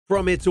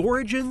From its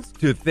origins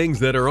to things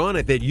that are on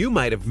it that you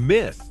might have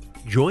missed,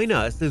 join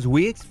us as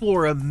we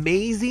explore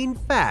amazing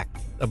facts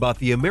about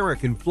the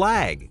American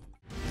flag.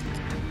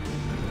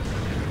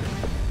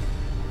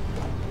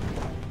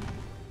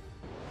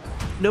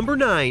 Number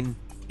 9.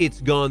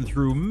 It's gone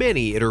through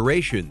many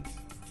iterations.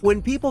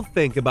 When people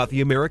think about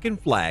the American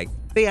flag,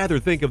 they either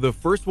think of the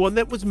first one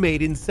that was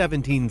made in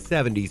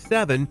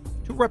 1777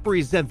 to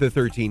represent the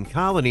 13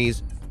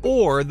 colonies,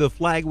 or the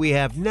flag we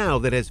have now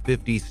that has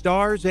 50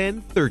 stars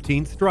and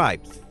 13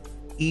 stripes.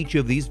 Each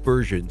of these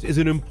versions is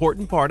an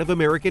important part of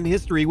American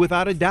history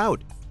without a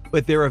doubt,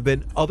 but there have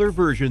been other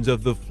versions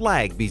of the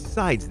flag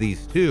besides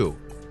these two.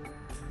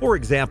 For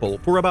example,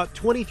 for about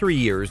 23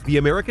 years, the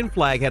American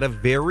flag had a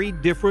very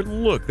different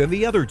look than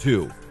the other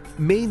two,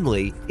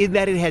 mainly in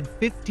that it had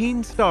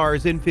 15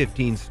 stars and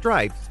 15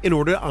 stripes in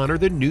order to honor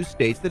the new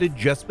states that had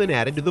just been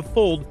added to the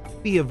fold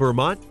via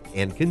Vermont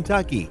and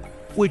Kentucky,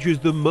 which is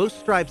the most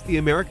stripes the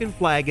American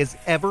flag has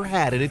ever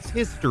had in its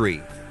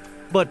history.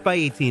 But by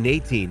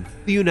 1818,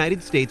 the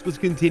United States was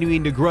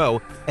continuing to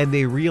grow, and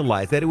they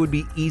realized that it would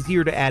be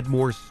easier to add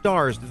more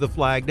stars to the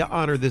flag to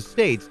honor the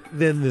states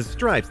than the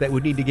stripes that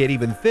would need to get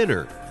even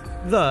thinner.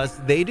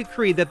 Thus, they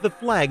decreed that the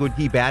flag would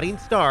keep adding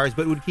stars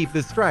but would keep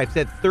the stripes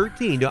at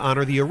 13 to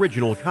honor the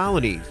original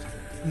colonies.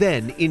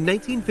 Then, in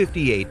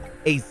 1958,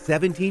 a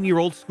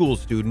 17-year-old school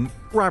student,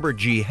 Robert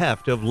G.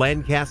 Heft of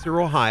Lancaster,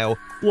 Ohio,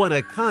 won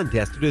a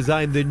contest to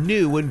design the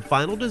new and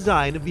final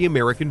design of the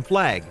American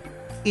flag.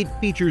 It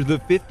features the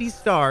 50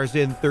 stars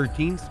and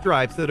 13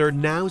 stripes that are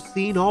now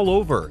seen all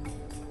over.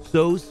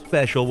 So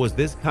special was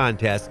this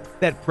contest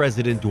that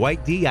President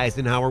Dwight D.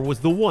 Eisenhower was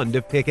the one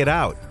to pick it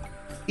out.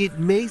 It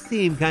may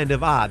seem kind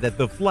of odd that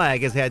the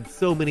flag has had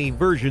so many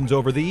versions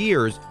over the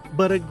years,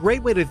 but a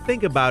great way to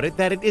think about it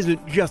that it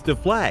isn't just a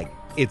flag.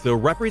 It's a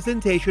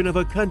representation of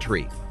a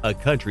country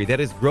that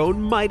has grown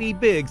mighty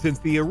big since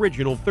the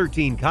original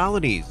 13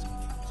 colonies.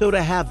 So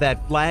to have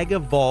that flag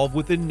evolve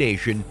with the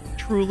nation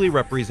truly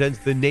represents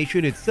the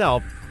nation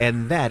itself,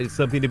 and that is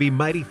something to be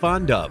mighty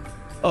fond of.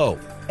 Oh,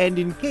 and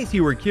in case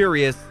you were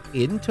curious,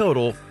 in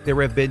total, there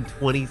have been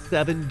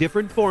 27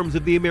 different forms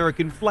of the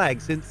American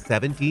flag since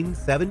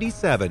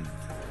 1777.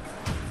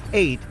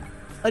 8.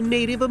 A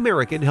Native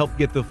American helped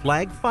get the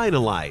flag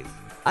finalized.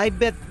 I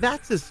bet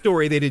that's a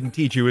story they didn't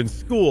teach you in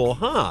school,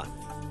 huh?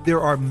 There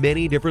are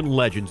many different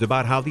legends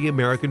about how the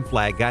American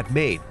flag got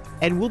made,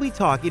 and we'll be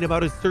talking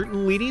about a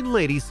certain leading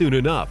lady soon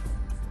enough.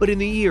 But in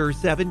the year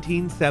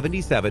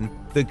 1777,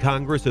 the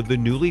Congress of the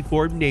newly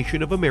formed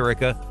nation of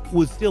America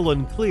was still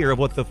unclear of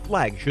what the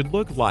flag should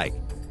look like,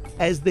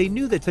 as they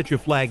knew that such a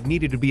flag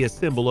needed to be a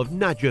symbol of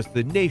not just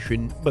the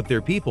nation, but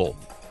their people.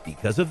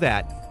 Because of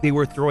that, they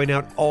were throwing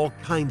out all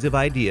kinds of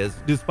ideas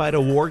despite a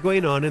war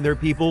going on and their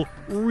people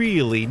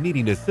really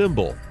needing a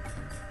symbol.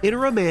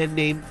 Enter a man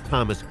named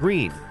Thomas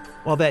Green.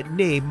 While that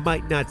name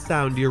might not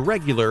sound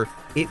irregular,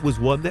 it was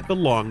one that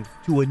belonged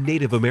to a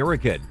Native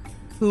American,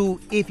 who,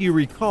 if you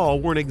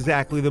recall, weren't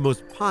exactly the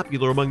most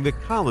popular among the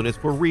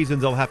colonists for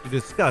reasons I'll have to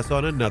discuss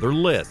on another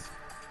list.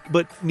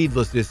 But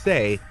needless to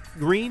say,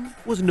 Green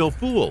was no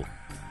fool.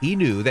 He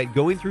knew that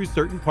going through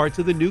certain parts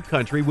of the new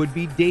country would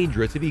be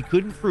dangerous if he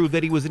couldn't prove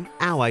that he was an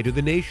ally to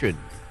the nation.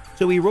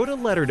 So he wrote a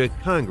letter to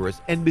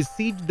Congress and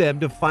besieged them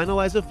to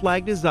finalize a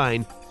flag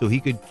design so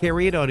he could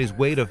carry it on his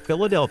way to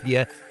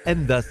Philadelphia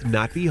and thus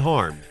not be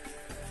harmed.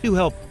 To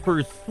help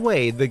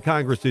persuade the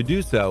Congress to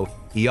do so,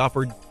 he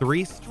offered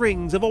 3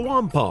 strings of a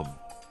wampum.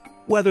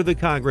 Whether the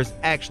Congress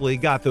actually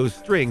got those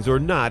strings or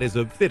not is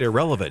a bit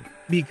irrelevant,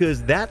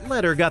 because that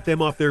letter got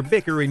them off their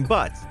bickering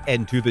butts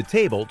and to the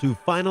table to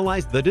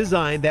finalize the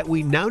design that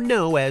we now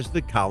know as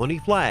the colony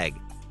flag,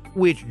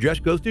 which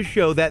just goes to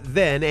show that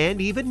then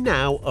and even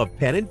now, a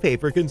pen and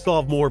paper can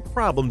solve more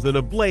problems than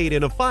a blade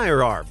and a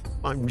firearm.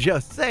 I'm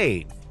just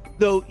saying.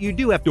 Though you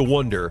do have to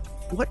wonder,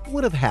 what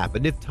would have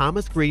happened if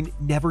Thomas Green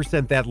never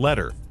sent that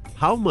letter?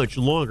 How much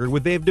longer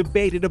would they have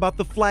debated about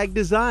the flag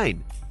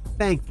design?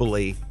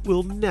 Thankfully,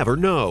 we'll never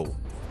know.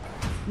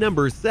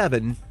 Number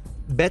 7.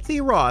 Betsy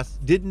Ross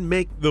didn't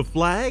make the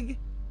flag?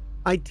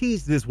 I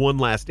teased this one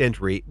last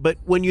entry, but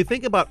when you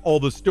think about all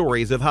the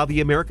stories of how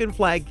the American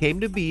flag came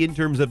to be in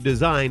terms of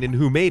design and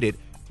who made it,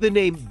 the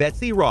name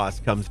Betsy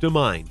Ross comes to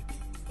mind.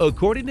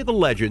 According to the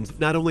legends,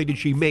 not only did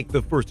she make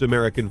the first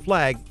American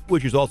flag,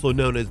 which is also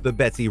known as the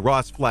Betsy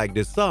Ross flag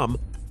to some,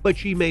 but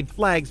she made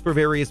flags for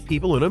various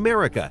people in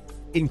America,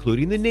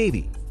 including the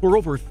Navy, for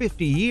over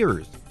 50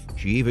 years.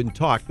 She even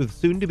talked with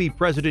soon-to-be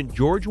President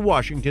George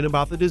Washington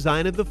about the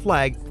design of the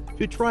flag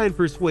to try and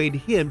persuade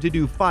him to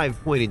do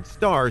 5-pointed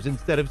stars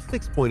instead of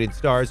 6-pointed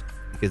stars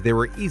because they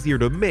were easier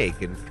to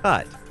make and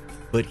cut.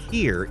 But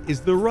here is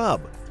the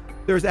rub.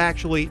 There's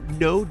actually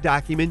no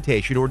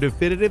documentation or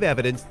definitive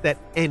evidence that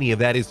any of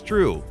that is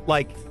true,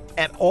 like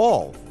at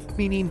all,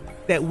 meaning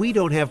that we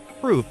don't have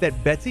proof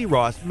that Betsy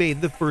Ross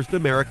made the first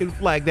American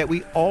flag that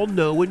we all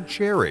know and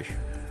cherish.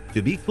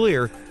 To be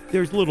clear,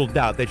 there's little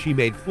doubt that she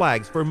made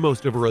flags for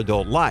most of her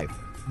adult life.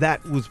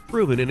 That was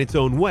proven in its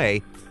own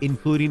way,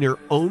 including her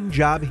own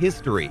job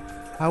history.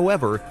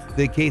 However,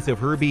 the case of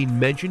her being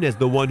mentioned as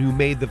the one who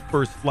made the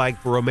first flag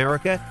for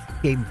America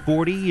came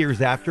 40 years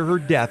after her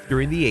death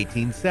during the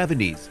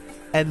 1870s.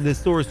 And the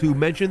source who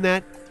mentioned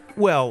that,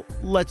 well,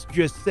 let's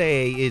just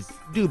say is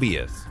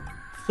dubious.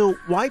 So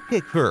why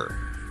pick her?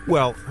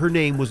 Well, her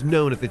name was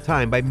known at the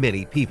time by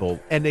many people,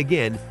 and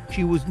again,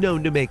 she was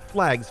known to make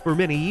flags for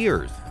many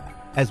years.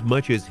 As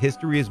much as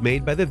history is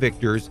made by the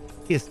victors,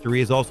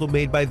 history is also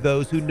made by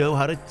those who know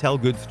how to tell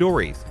good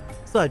stories,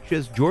 such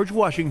as George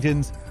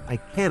Washington's "I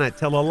Cannot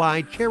Tell a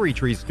Lie" cherry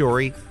tree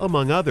story,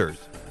 among others.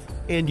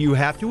 And you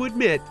have to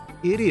admit,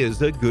 it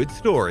is a good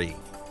story.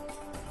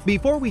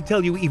 Before we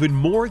tell you even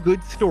more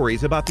good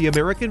stories about the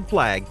American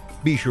flag,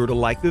 be sure to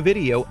like the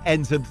video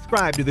and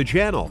subscribe to the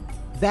channel.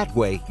 That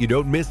way, you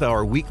don't miss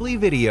our weekly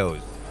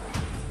videos.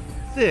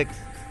 6.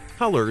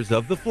 Colors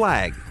of the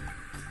flag.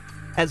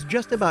 As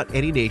just about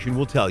any nation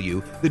will tell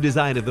you, the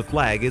design of the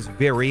flag is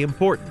very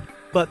important,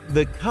 but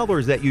the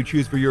colors that you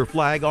choose for your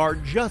flag are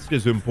just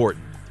as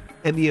important.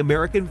 And the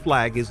American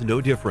flag is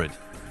no different.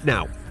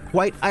 Now,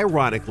 quite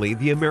ironically,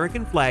 the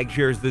American flag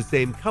shares the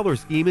same color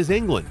scheme as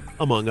England,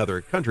 among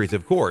other countries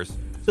of course,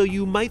 so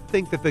you might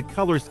think that the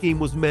color scheme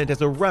was meant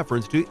as a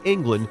reference to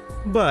England,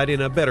 but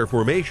in a better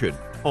formation,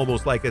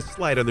 almost like a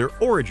slight on their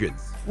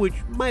origins, which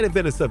might have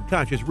been a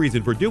subconscious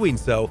reason for doing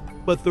so,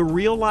 but the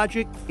real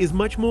logic is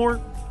much more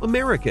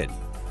American.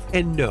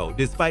 And no,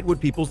 despite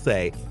what people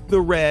say, the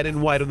red and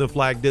white on the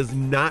flag does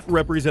not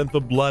represent the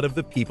blood of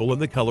the people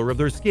and the color of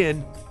their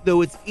skin,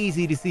 though it's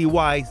easy to see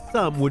why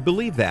some would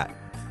believe that.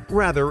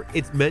 Rather,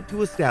 it's meant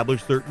to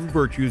establish certain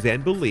virtues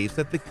and beliefs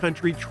that the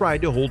country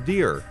tried to hold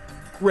dear.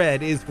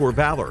 Red is for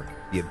valor,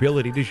 the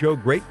ability to show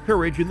great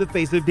courage in the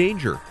face of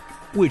danger,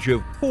 which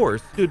of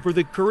course stood for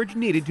the courage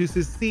needed to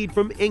secede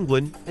from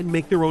England and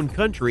make their own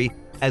country,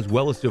 as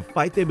well as to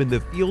fight them in the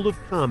field of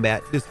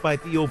combat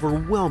despite the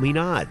overwhelming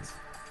odds.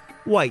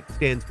 White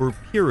stands for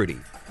purity,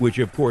 which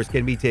of course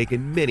can be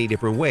taken many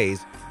different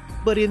ways,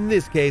 but in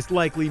this case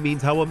likely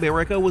means how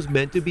America was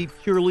meant to be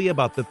purely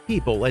about the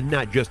people and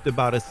not just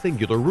about a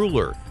singular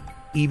ruler.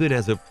 Even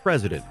as a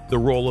president, the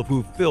role of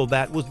who filled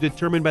that was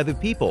determined by the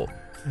people,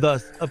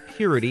 thus a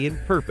purity and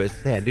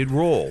purpose-handed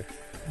role.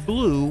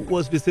 Blue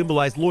was to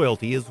symbolize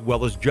loyalty as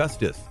well as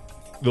justice.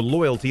 The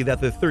loyalty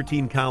that the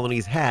 13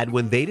 colonies had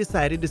when they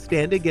decided to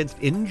stand against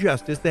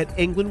injustice that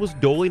England was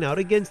doling out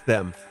against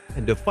them,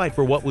 and to fight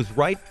for what was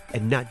right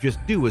and not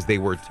just do as they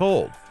were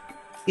told.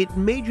 It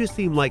may just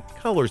seem like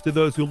colors to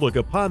those who look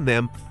upon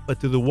them, but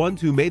to the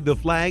ones who made the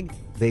flag,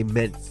 they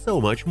meant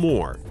so much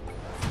more.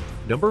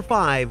 Number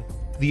 5.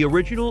 The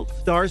original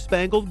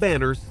Star-Spangled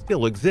Banner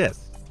still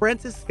exists.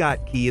 Francis Scott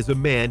Key is a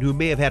man who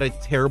may have had a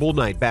terrible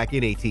night back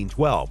in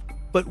 1812.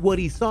 But what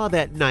he saw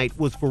that night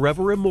was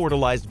forever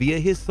immortalized via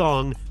his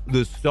song,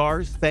 "The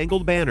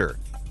Star-Spangled Banner."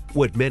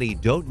 What many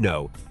don't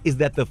know is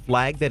that the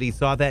flag that he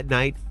saw that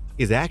night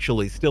is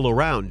actually still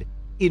around.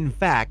 In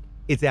fact,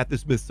 it's at the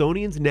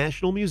Smithsonian's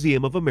National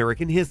Museum of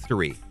American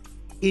History.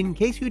 In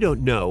case you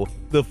don't know,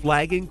 the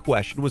flag in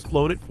question was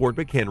flown at Fort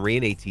McHenry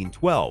in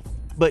 1812,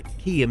 but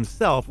Key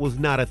himself was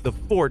not at the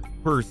fort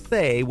per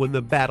se when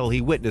the battle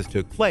he witnessed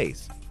took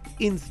place.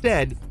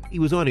 Instead, he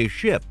was on his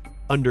ship,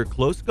 under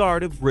close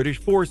guard of British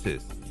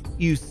forces.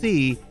 You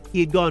see,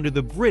 he had gone to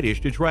the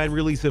British to try and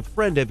release a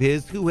friend of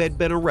his who had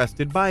been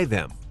arrested by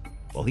them.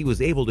 While he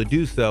was able to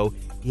do so,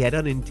 he had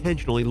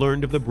unintentionally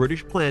learned of the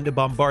British plan to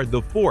bombard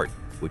the fort,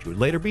 which would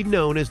later be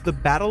known as the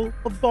Battle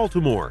of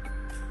Baltimore.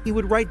 He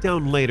would write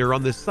down later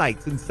on the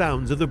sights and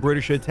sounds of the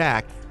British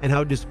attack and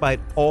how despite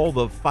all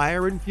the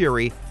fire and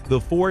fury,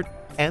 the fort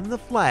and the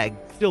flag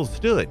still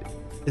stood,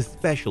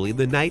 especially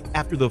the night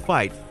after the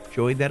fight,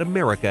 showing that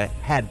America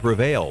had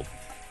prevailed.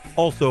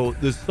 Also,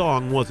 the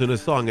song wasn't a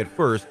song at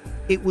first,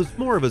 it was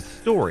more of a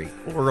story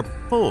or a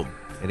poem,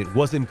 and it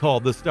wasn't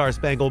called the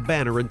Star-Spangled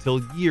Banner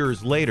until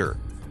years later.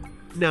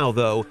 Now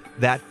though,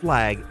 that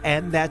flag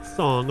and that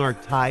song are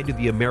tied to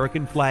the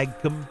American flag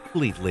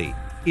completely,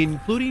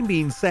 including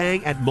being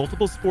sang at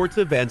multiple sports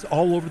events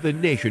all over the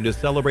nation to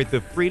celebrate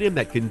the freedom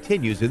that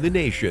continues in the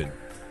nation.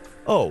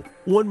 Oh,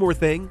 one more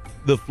thing,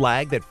 the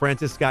flag that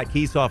Francis Scott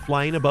Key saw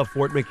flying above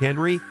Fort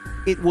McHenry,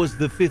 it was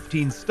the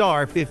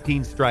 15-star,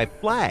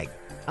 15-stripe flag.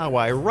 How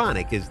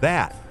ironic is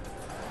that?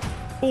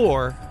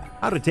 4.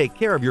 How to take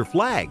care of your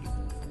flag.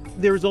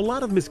 There's a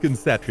lot of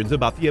misconceptions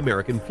about the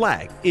American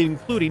flag,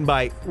 including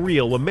by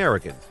real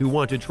Americans who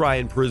want to try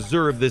and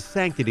preserve the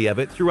sanctity of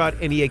it throughout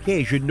any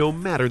occasion, no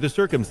matter the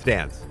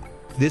circumstance.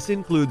 This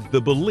includes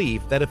the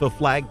belief that if a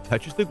flag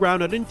touches the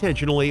ground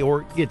unintentionally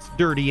or gets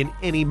dirty in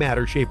any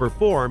manner, shape, or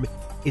form,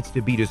 it's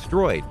to be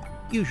destroyed,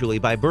 usually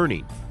by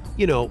burning.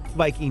 You know,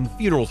 Viking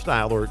funeral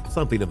style or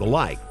something of the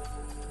like.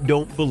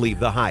 Don't believe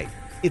the hype.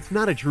 It's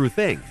not a true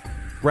thing.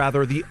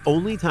 Rather, the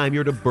only time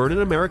you're to burn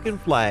an American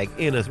flag,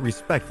 in a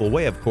respectful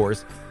way of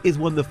course, is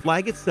when the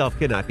flag itself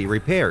cannot be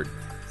repaired,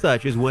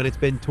 such as when it's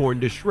been torn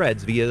to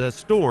shreds via a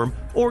storm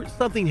or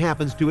something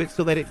happens to it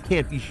so that it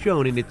can't be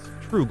shown in its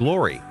true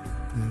glory.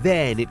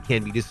 Then it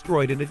can be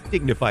destroyed in a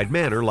dignified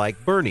manner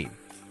like burning.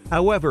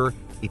 However,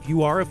 If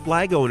you are a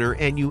flag owner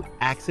and you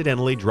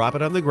accidentally drop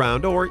it on the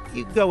ground or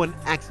you go and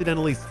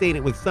accidentally stain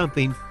it with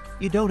something,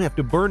 you don't have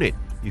to burn it.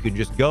 You can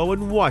just go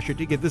and wash it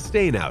to get the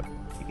stain out.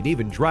 You can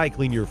even dry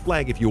clean your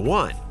flag if you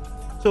want.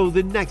 So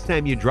the next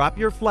time you drop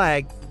your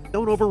flag,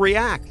 don't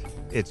overreact.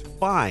 It's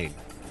fine.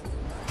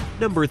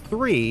 Number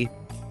 3,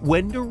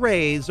 when to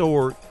raise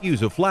or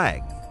use a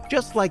flag.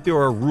 Just like there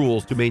are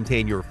rules to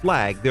maintain your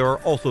flag, there are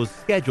also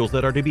schedules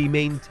that are to be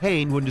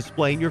maintained when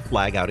displaying your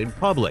flag out in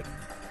public.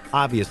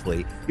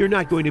 Obviously, you're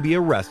not going to be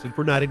arrested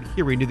for not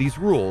adhering to these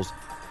rules,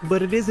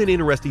 but it is an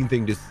interesting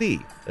thing to see,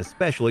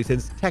 especially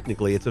since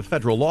technically it's a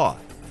federal law.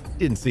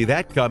 Didn't see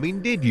that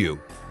coming, did you?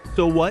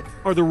 So what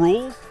are the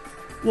rules?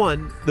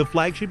 1. The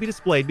flag should be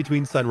displayed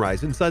between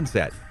sunrise and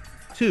sunset.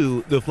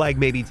 2. The flag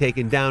may be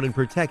taken down and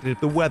protected if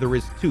the weather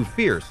is too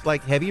fierce,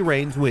 like heavy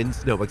rains, wind,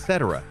 snow,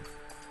 etc.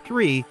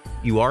 3.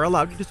 You are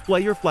allowed to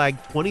display your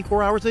flag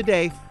 24 hours a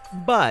day,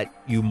 but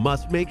you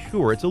must make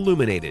sure it's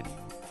illuminated.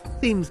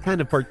 Seems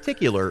kind of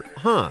particular,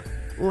 huh?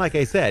 Like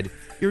I said,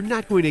 you're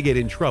not going to get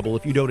in trouble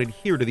if you don't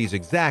adhere to these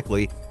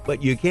exactly,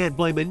 but you can't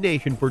blame a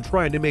nation for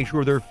trying to make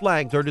sure their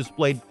flags are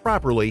displayed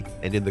properly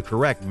and in the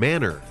correct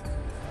manner.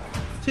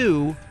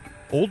 2.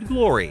 Old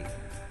Glory.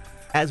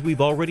 As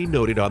we've already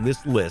noted on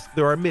this list,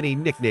 there are many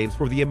nicknames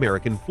for the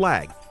American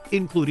flag,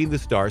 including the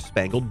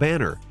Star-Spangled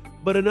Banner.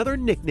 But another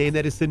nickname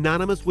that is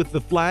synonymous with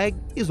the flag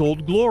is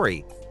Old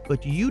Glory.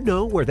 But do you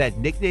know where that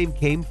nickname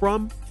came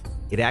from?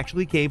 It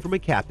actually came from a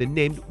captain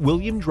named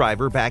William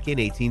Driver back in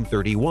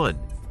 1831.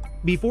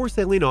 Before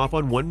sailing off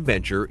on one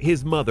venture,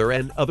 his mother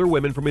and other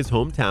women from his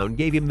hometown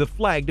gave him the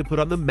flag to put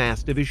on the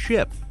mast of his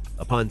ship.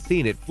 Upon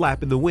seeing it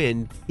flap in the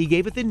wind, he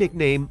gave it the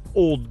nickname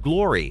Old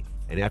Glory,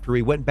 and after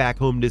he went back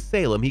home to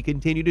Salem, he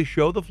continued to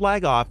show the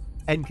flag off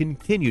and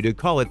continued to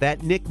call it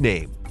that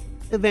nickname.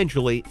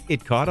 Eventually,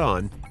 it caught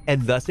on,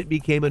 and thus it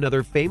became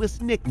another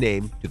famous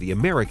nickname to the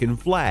American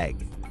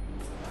flag.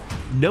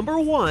 Number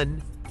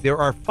 1, there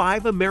are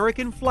 5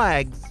 American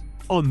flags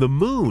on the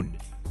moon.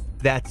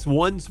 That's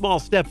one small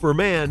step for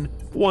man,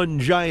 one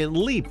giant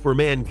leap for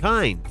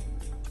mankind.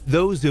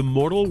 Those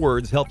immortal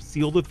words helped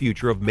seal the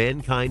future of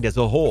mankind as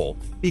a whole,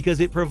 because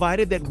it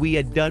provided that we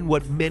had done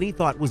what many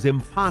thought was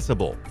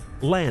impossible: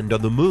 land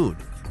on the moon.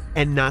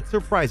 And not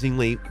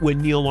surprisingly,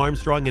 when Neil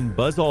Armstrong and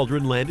Buzz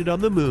Aldrin landed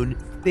on the moon,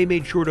 they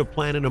made sure to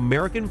plant an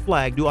American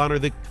flag to honor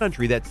the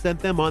country that sent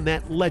them on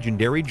that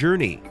legendary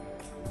journey.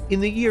 In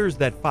the years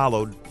that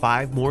followed,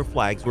 5 more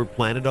flags were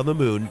planted on the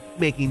moon,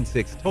 making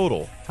 6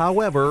 total.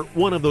 However,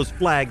 one of those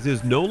flags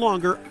is no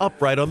longer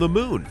upright on the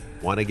moon.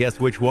 Want to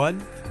guess which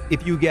one?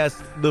 If you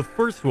guessed the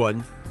first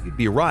one, you'd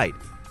be right.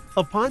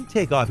 Upon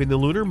takeoff in the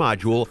lunar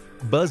module,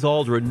 Buzz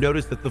Aldrin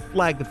noticed that the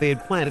flag that they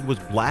had planted was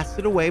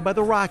blasted away by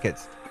the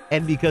rockets,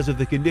 and because of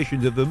the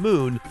conditions of the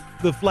moon,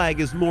 the flag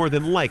is more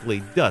than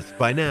likely dust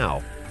by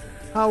now.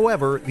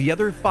 However, the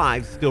other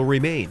 5 still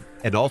remain,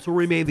 and also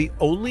remain the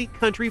only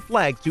country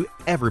flags to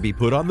ever be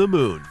put on the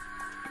moon.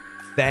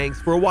 Thanks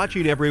for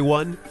watching,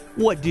 everyone.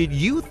 What did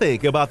you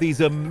think about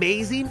these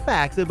amazing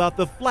facts about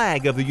the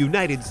flag of the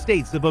United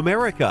States of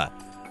America?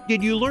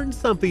 Did you learn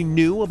something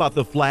new about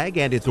the flag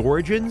and its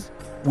origins?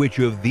 Which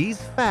of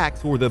these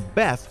facts were the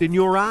best in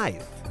your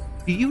eyes?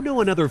 Do you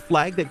know another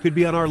flag that could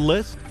be on our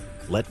list?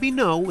 Let me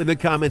know in the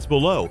comments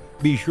below.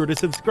 Be sure to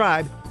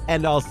subscribe,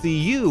 and I'll see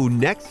you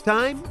next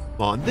time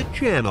on the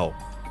channel.